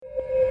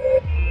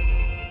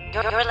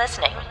You're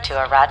listening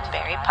to a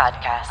Roddenberry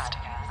podcast.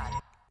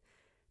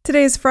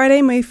 Today is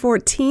Friday, May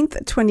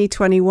 14th,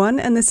 2021,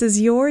 and this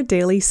is your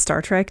daily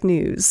Star Trek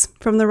news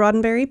from the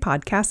Roddenberry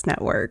Podcast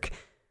Network.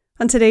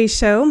 On today's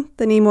show,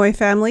 the Nimoy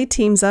family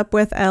teams up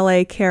with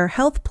LA Care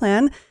Health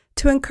Plan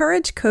to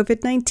encourage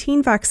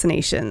COVID-19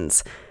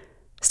 vaccinations.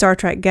 Star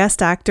Trek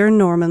guest actor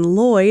Norman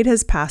Lloyd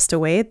has passed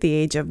away at the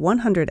age of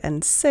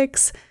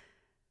 106.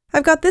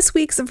 I've got this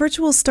week's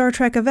virtual Star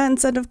Trek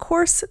events and, of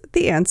course,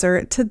 the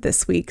answer to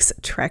this week's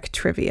Trek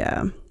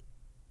trivia.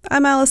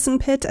 I'm Allison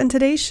Pitt, and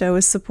today's show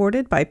is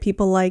supported by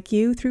people like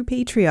you through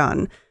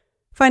Patreon.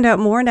 Find out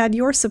more and add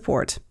your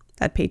support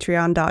at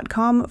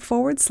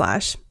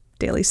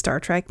patreon.com/Daily Star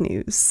Trek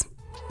News.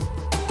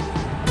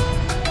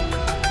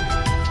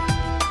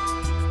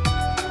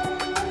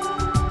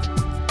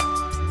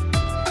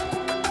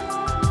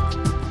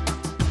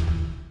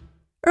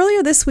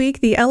 Earlier this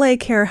week, the LA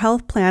Care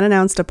Health Plan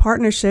announced a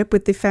partnership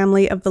with the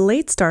family of the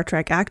late Star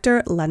Trek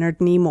actor Leonard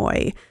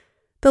Nimoy.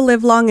 The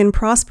Live Long and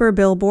Prosper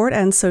billboard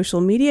and social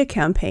media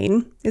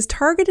campaign is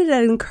targeted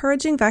at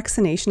encouraging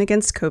vaccination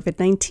against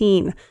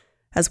COVID-19,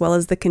 as well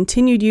as the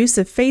continued use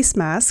of face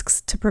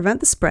masks to prevent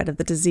the spread of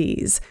the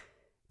disease.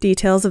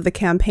 Details of the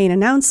campaign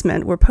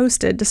announcement were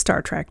posted to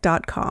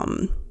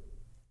StarTrek.com.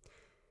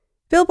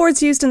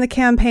 Billboards used in the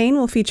campaign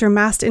will feature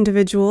masked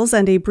individuals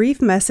and a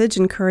brief message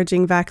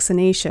encouraging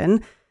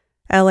vaccination.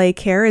 LA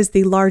Care is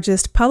the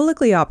largest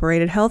publicly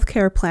operated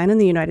healthcare plan in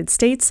the United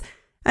States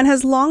and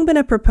has long been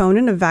a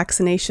proponent of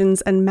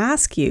vaccinations and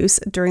mask use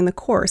during the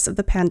course of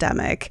the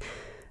pandemic.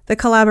 The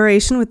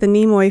collaboration with the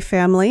Nimoy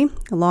family,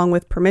 along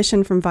with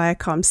permission from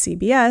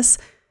Viacom-CBS,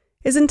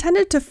 is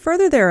intended to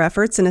further their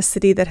efforts in a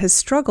city that has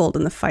struggled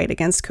in the fight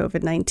against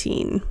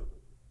COVID-19.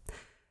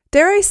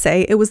 Dare I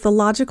say, it was the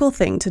logical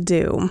thing to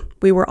do.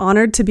 We were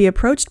honored to be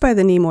approached by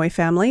the Nimoy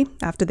family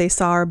after they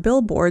saw our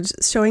billboards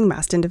showing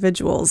masked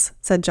individuals,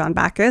 said John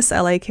Backus,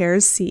 LA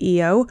Care's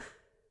CEO.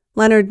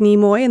 Leonard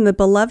Nimoy and the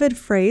beloved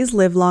phrase,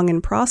 "Live long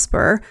and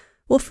prosper,"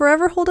 will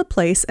forever hold a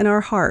place in our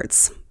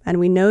hearts, and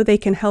we know they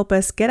can help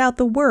us get out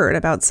the word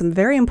about some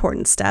very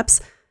important steps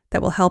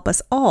that will help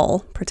us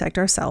all protect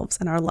ourselves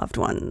and our loved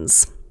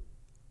ones.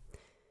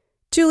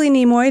 Julie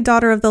Nimoy,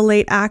 daughter of the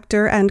late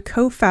actor and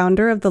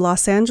co-founder of the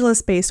Los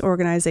Angeles-based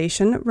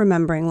organization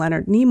Remembering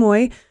Leonard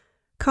Nimoy,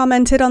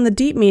 commented on the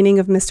deep meaning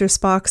of Mr.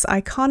 Spock's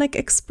iconic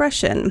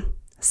expression,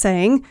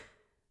 saying,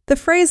 "The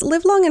phrase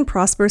 'live long and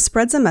prosper'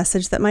 spreads a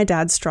message that my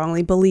dad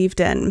strongly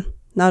believed in,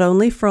 not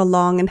only for a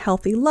long and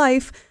healthy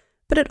life,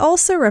 but it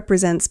also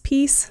represents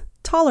peace,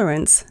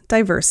 tolerance,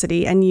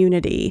 diversity, and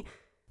unity.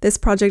 This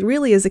project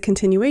really is a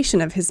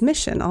continuation of his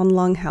mission on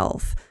lung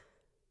health."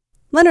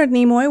 Leonard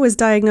Nimoy was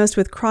diagnosed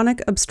with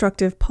chronic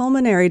obstructive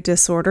pulmonary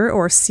disorder,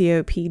 or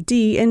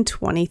COPD, in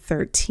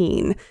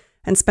 2013,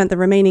 and spent the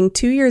remaining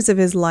 2 years of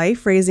his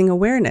life raising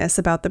awareness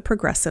about the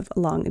progressive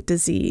lung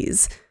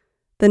disease.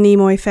 The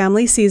Nimoy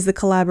family sees the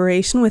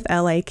collaboration with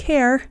LA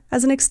Care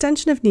as an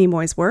extension of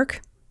Nimoy's work,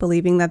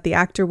 believing that the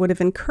actor would have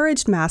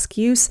encouraged mask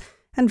use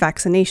and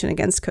vaccination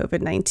against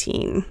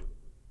COVID-19.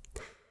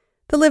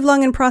 The Live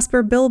Long and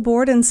Prosper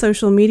billboard and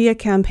social media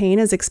campaign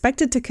is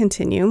expected to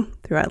continue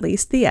through at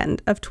least the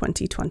end of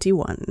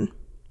 2021.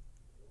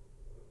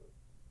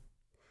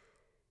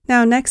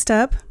 Now, next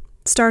up,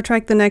 Star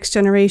Trek The Next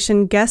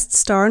Generation guest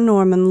star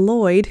Norman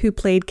Lloyd, who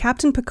played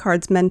Captain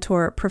Picard's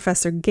mentor,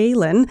 Professor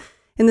Galen,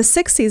 in the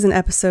 6th season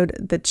episode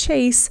The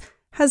Chase,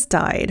 has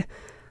died.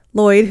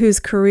 Lloyd,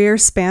 whose career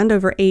spanned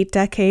over 8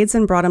 decades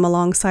and brought him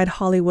alongside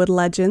Hollywood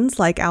legends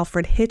like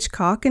Alfred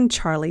Hitchcock and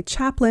Charlie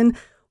Chaplin,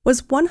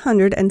 was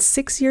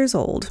 106 years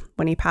old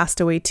when he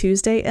passed away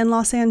Tuesday in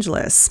Los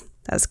Angeles,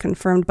 as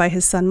confirmed by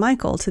his son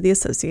Michael to the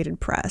Associated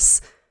Press.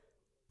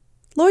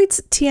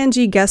 Lloyd's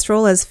TNG guest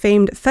role as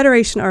famed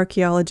Federation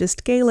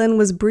archaeologist Galen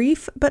was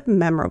brief but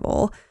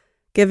memorable,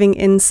 giving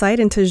insight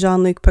into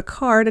Jean-Luc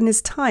Picard and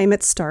his time at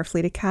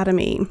Starfleet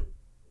Academy.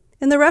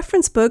 In the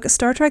reference book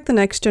Star Trek The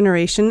Next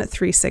Generation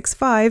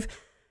 365,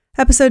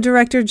 episode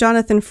director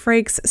Jonathan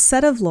Frakes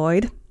said of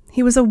Lloyd,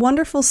 "He was a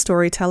wonderful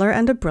storyteller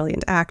and a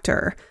brilliant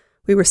actor.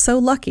 We were so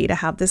lucky to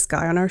have this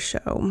guy on our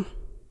show."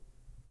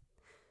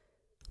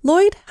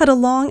 Lloyd had a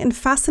long and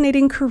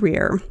fascinating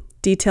career,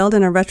 detailed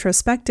in a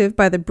retrospective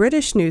by the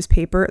British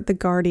newspaper The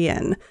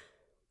Guardian.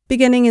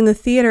 Beginning in the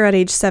theater at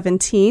age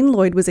 17,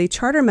 Lloyd was a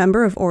charter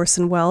member of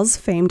Orson Welles'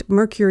 famed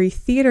Mercury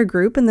Theater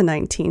Group in the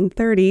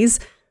 1930s.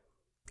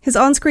 His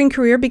on-screen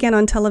career began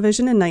on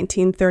television in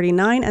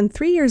 1939, and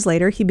 3 years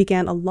later he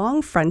began a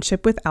long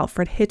friendship with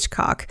Alfred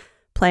Hitchcock,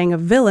 playing a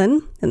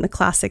villain in the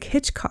classic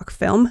Hitchcock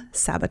film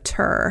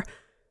Saboteur.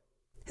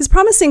 His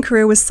promising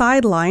career was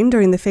sidelined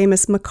during the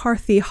famous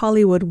McCarthy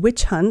Hollywood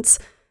witch hunts,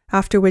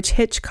 after which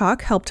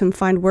Hitchcock helped him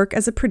find work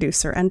as a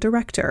producer and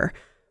director.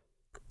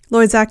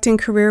 Lloyd's acting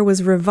career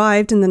was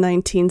revived in the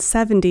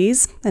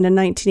 1970s, and in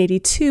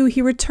 1982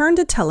 he returned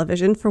to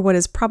television for what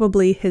is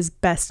probably his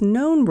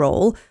best-known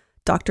role,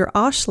 Dr.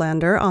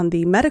 Aushlander, on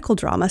the medical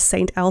drama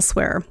St.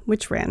 Elsewhere,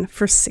 which ran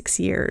for 6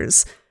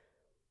 years.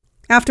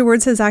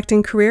 Afterwards, his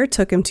acting career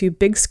took him to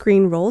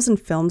big-screen roles in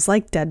films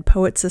like Dead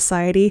Poets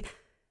Society,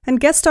 and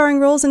guest starring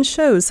roles in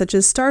shows such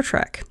as Star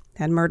Trek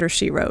and Murder,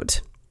 She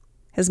Wrote.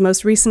 His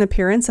most recent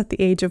appearance at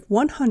the age of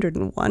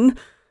 101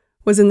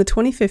 was in the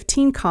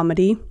 2015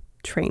 comedy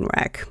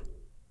Trainwreck.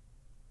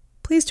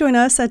 Please join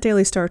us at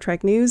Daily Star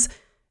Trek News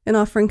in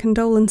offering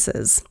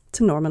condolences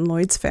to Norman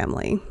Lloyd's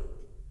family.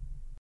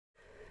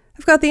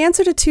 I've got the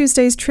answer to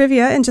Tuesday's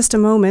trivia in just a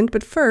moment,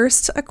 but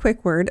first, a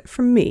quick word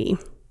from me.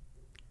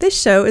 This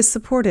show is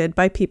supported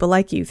by people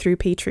like you through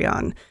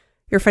Patreon.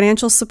 Your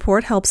financial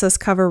support helps us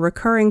cover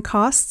recurring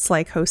costs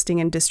like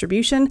hosting and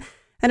distribution,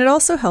 and it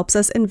also helps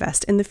us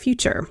invest in the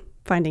future,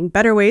 finding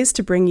better ways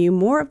to bring you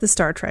more of the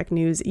Star Trek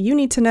news you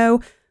need to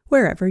know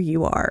wherever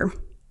you are.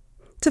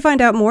 To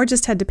find out more,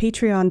 just head to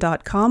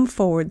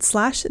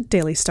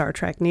patreon.com/Daily Star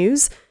Trek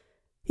News.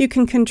 You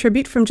can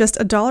contribute from just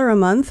 $1 a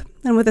month,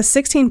 and with a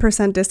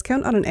 16%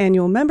 discount on an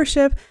annual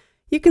membership,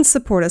 you can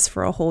support us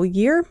for a whole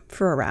year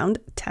for around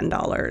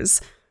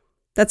 $10.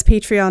 That's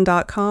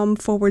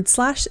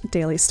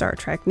patreon.com/Daily Star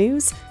Trek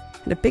News,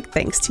 and a big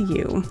thanks to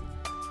you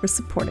for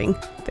supporting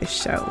this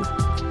show.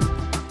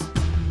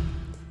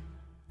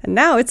 And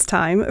now it's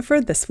time for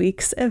this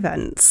week's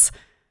events.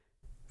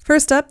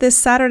 First up, this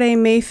Saturday,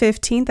 May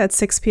 15th at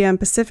 6 p.m.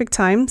 Pacific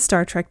Time,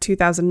 Star Trek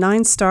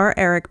 2009 star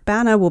Eric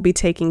Bana will be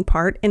taking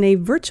part in a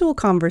virtual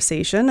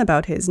conversation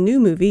about his new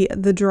movie,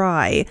 The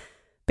Dry,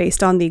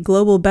 based on the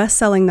global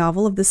best-selling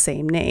novel of the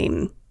same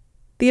name.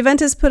 The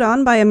event is put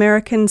on by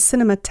American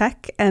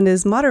Cinematheque and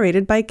is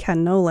moderated by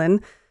Ken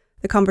Nolan.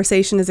 The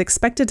conversation is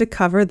expected to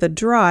cover The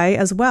Dry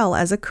as well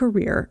as a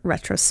career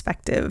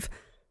retrospective.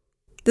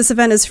 This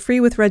event is free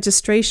with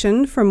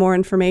registration. For more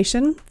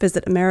information,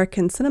 visit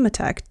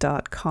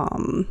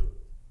americancinematheque.com.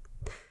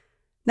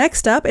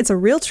 Next up, it's a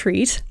real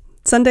treat.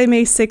 Sunday,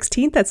 May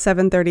 16th at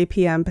 7:30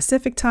 p.m.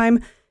 Pacific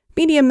Time,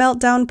 Media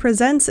Meltdown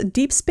presents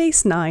Deep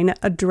Space Nine,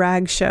 a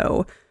drag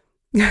show.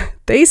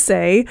 They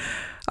say,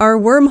 our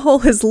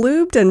wormhole is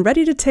lubed and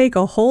ready to take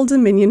a whole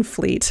Dominion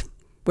fleet.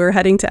 We're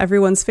heading to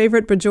everyone's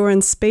favorite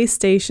Bajoran space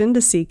station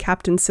to see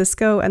Captain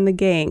Sisko and the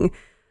gang.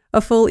 A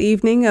full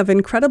evening of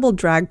incredible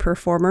drag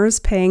performers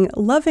paying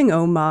loving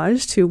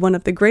homage to one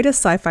of the greatest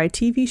sci-fi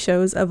TV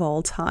shows of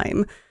all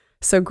time.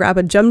 So grab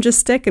a Jumja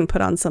stick and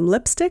put on some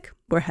lipstick.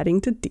 We're heading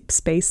to Deep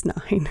Space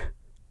Nine.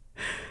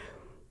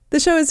 The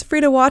show is free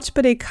to watch,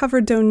 but a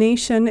cover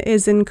donation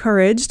is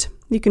encouraged.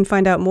 You can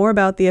find out more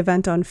about the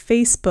event on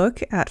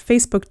Facebook at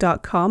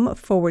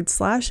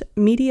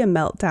facebook.com/Media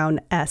Meltdown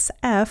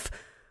SF,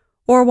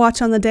 or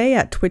watch on the day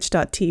at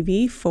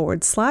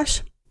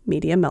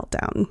twitch.tv/Media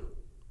Meltdown.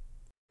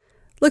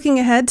 Looking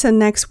ahead to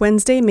next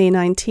Wednesday, May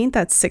 19th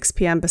at 6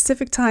 p.m.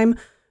 Pacific Time,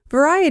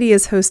 Variety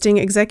is hosting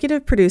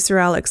executive producer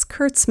Alex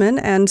Kurtzman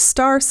and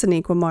star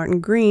Sonequa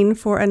Martin-Green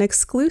for an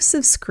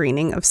exclusive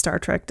screening of Star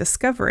Trek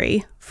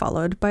Discovery,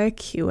 followed by a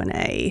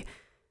Q&A.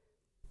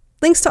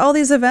 Links to all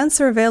these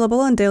events are available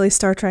on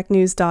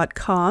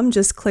dailystartreknews.com.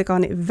 Just click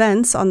on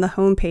Events on the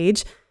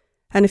homepage.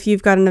 And if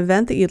you've got an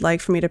event that you'd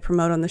like for me to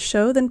promote on the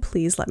show, then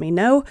please let me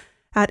know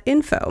at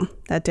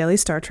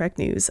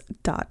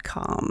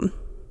info@dailystartreknews.com.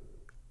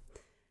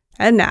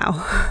 And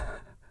now,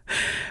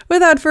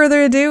 without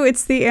further ado,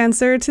 it's the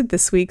answer to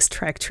this week's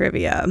Trek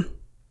Trivia.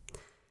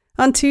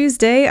 On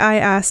Tuesday, I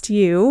asked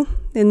you,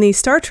 in the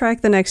Star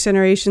Trek The Next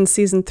Generation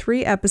Season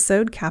 3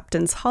 episode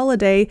Captain's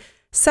Holiday,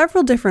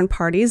 several different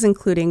parties,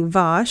 including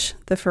Vash,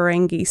 the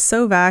Ferengi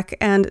Sovak,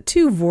 and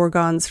 2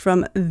 Vorgons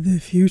from the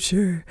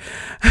future,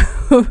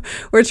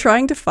 were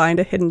trying to find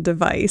a hidden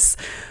device.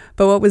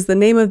 But what was the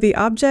name of the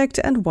object,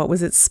 and what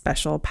was its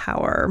special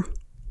power?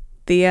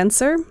 The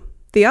answer?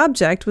 The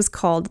object was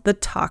called the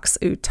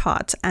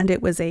Tox-Utot, and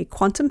it was a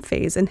quantum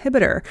phase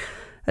inhibitor,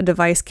 a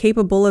device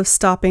capable of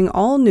stopping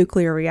all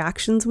nuclear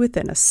reactions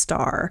within a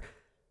star.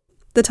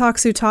 The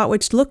Tox-Utot,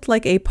 which looked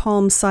like a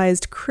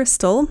palm-sized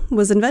crystal,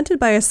 was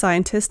invented by a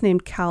scientist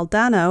named Cal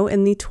Dano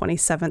in the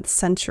 27th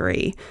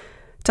century.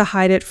 To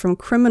hide it from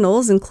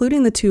criminals,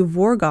 including the 2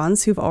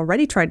 Vorgons who've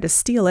already tried to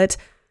steal it,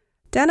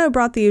 Dano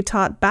brought the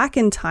Utot back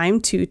in time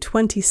to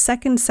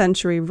 22nd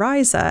century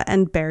Risa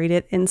and buried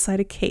it inside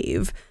a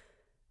cave.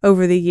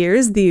 Over the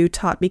years, the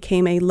Utot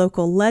became a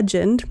local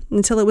legend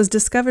until it was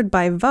discovered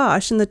by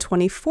Vash in the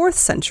 24th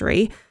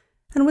century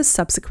and was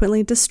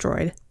subsequently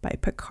destroyed by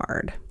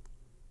Picard.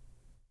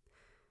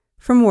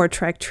 For more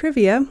Trek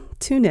trivia,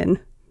 tune in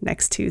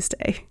next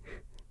Tuesday.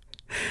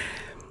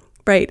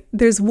 Right,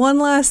 there's one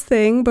last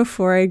thing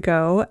before I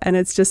go, and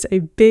it's just a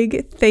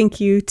big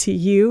thank you to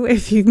you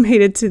if you've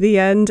made it to the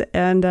end,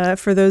 and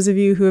for those of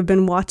you who have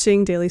been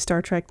watching Daily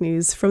Star Trek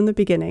News from the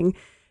beginning,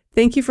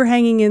 thank you for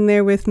hanging in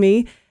there with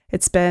me.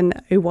 It's been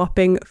a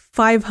whopping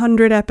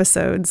 500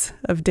 episodes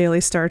of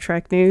Daily Star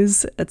Trek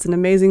News. It's an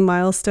amazing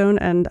milestone,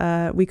 and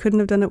we couldn't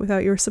have done it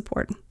without your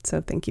support,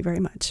 so thank you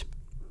very much.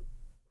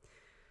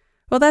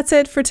 Well, that's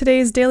it for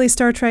today's Daily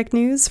Star Trek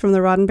News from the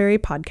Roddenberry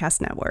Podcast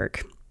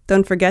Network.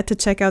 Don't forget to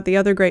check out the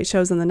other great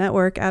shows on the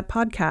network at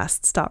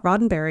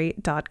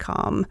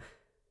podcasts.roddenberry.com.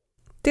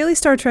 Daily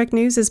Star Trek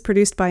News is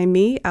produced by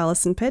me,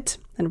 Allison Pitt,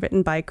 and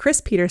written by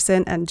Chris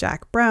Peterson and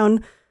Jack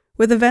Brown,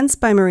 with events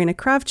by Marina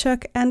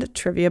Kravchuk and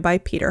trivia by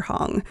Peter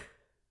Hong.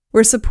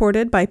 We're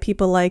supported by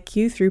people like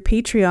you through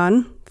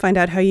Patreon. Find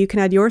out how you can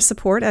add your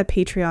support at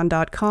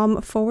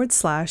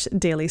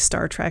patreon.com/Daily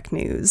Star Trek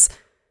News.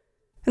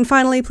 And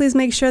finally, please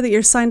make sure that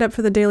you're signed up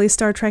for the Daily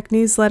Star Trek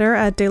newsletter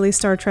at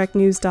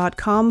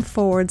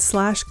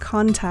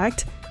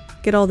dailystartreknews.com/contact.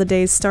 Get all the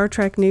day's Star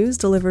Trek news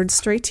delivered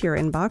straight to your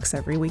inbox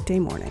every weekday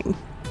morning.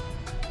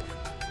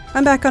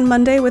 I'm back on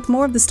Monday with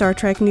more of the Star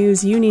Trek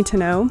news you need to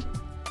know.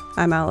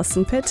 I'm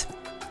Allison Pitt.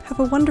 Have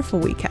a wonderful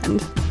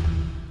weekend.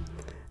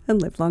 And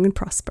live long and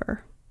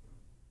prosper.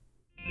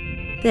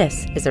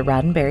 This is a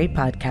Roddenberry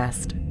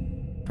podcast.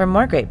 For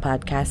more great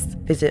podcasts,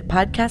 visit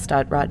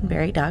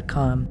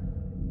podcast.roddenberry.com.